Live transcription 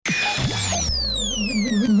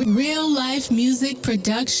Life Musik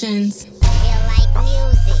Productions. Real life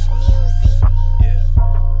music.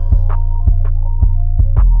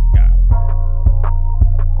 Yeah.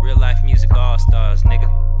 Real life music all stars, nigga.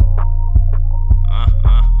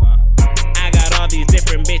 I got all these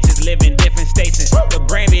different bitches living different states. The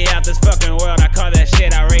brain be out this fucking world, I call that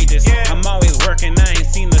shit outrageous. I'm always working, I ain't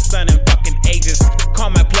seen the sun in fucking ages. Call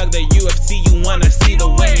my plug the UFC, you wanna see the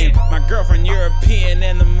weigh-in. My girlfriend European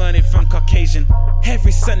and the money from Caucasian.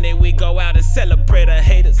 Every Sunday we go out and celebrate her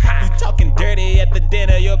haters. You talking dirty at the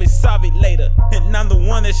dinner, you'll be sorry later. And I'm the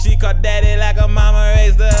one that she called daddy like her mama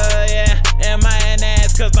raised her, yeah. Am I an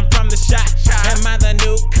ass cause I'm from the shot? Am I the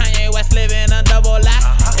new Kanye West living a double life?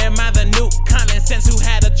 Am I the new common sense who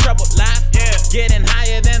had a troubled life? Getting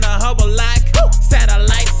higher than a Hubble like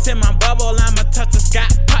satellites in my bubble, I'ma touch the sky.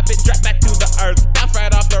 Pop it, drop back through the earth, bounce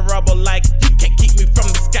right off the rubble like you can't keep me from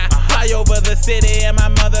the sky. Fly over the city in my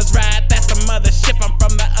mother's ride, that's the mothership, I'm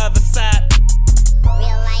from the other side.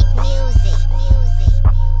 Real life music.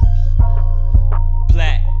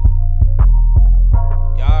 BlaQ.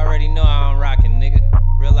 Y'all already know how I'm rocking, nigga.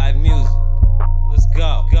 Real life music. Let's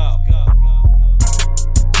go.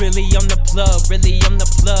 Really on the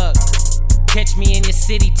plug. Catch me in your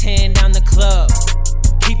city, 10 down the club.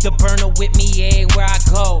 Keep the burner with me everywhere I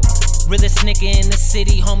go. Realest nigga in the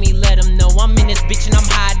city, homie, let him know I'm in this bitch and I'm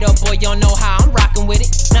high up, boy, y'all know how I'm rockin' with it.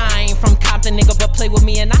 Nah, I ain't from Compton, nigga, but play with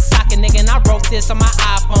me and I sock a nigga. And I wrote this on my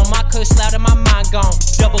iPhone, my kush loud and my mind gone.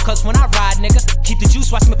 Double cuts when I ride, nigga. Keep the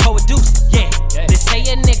juice, watch me pour a deuce. Yeah, they say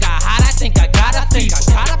a nigga hot, I think I got a fever.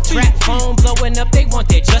 Trap phone blowing up, they want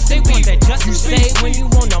that Justin Bieber. You say when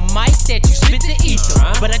you on the mic that you spit the ether,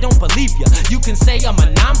 but I don't believe ya. You can say I'm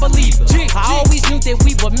a non-believer. I always knew that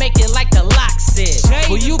we would make it like the lock said.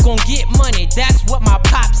 Well, you gon' get money, that's what my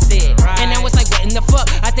pop said. And now it's like, what in the fuck?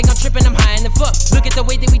 I think I'm tripping, I'm high in the fuck. Look at the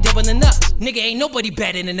way that we doubling up. Nigga, ain't nobody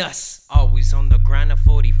better than us. Always on the grind of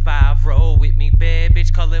 45, roll with me. Bad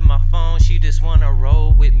bitch calling my phone, she just wanna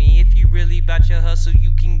roll with me. If you really bout your hustle,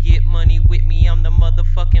 you can get money with me. I'm the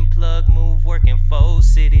motherfucking plug.